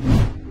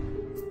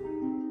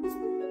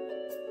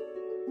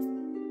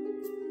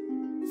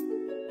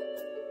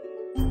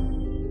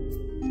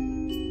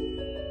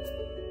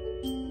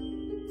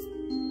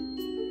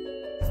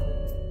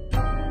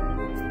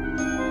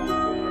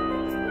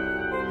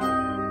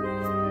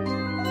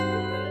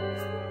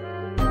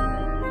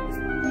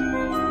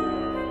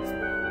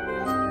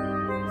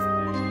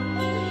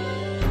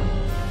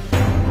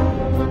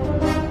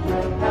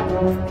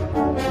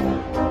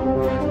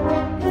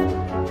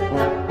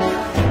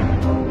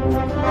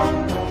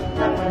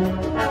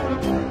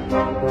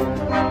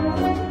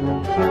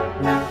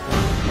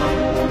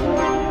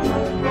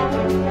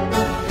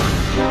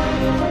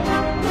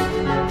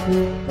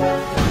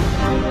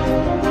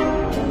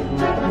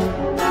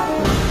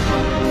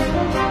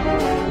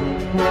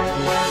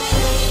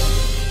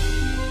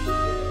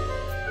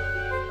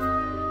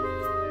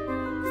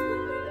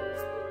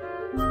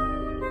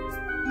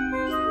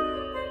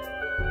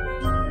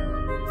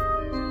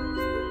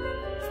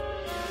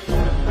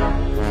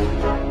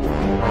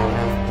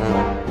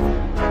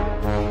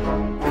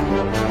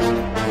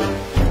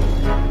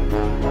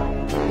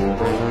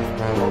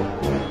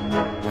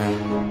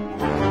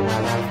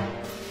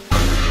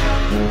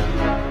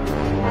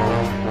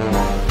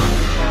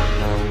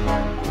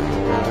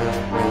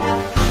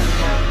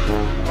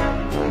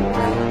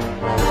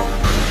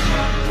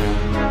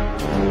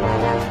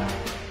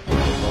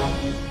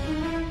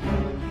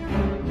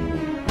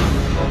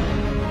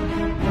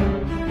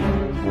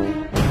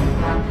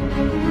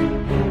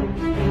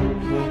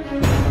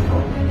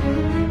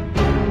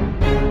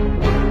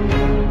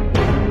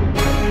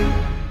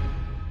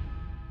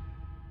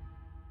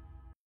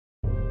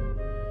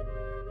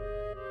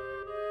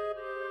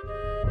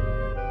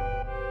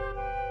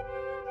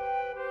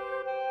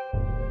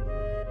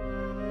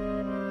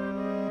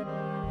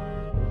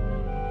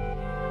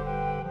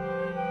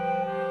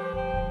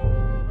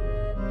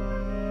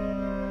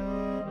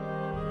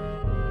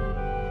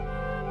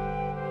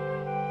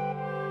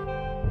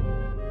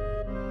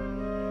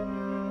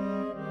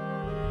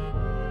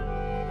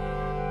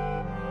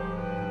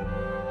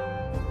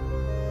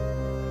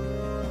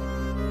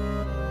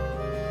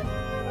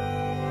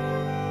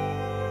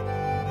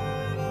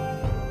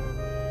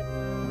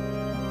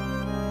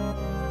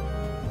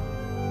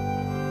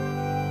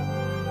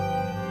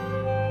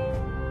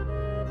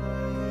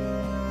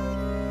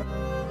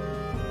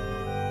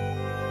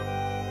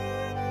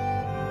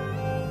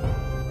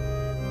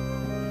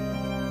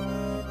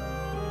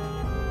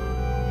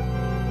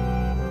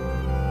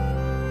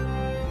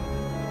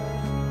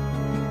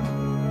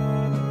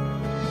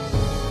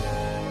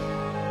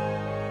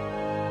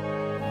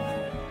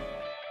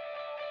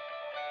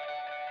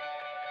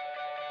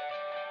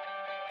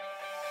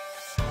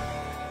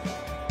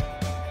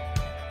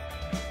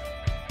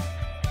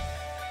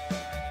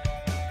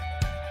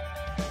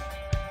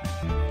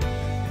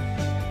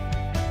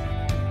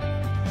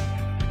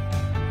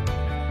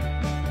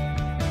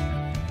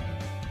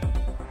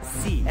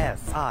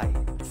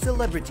 CSI,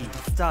 Celebrity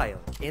Style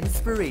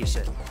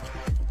Inspiration.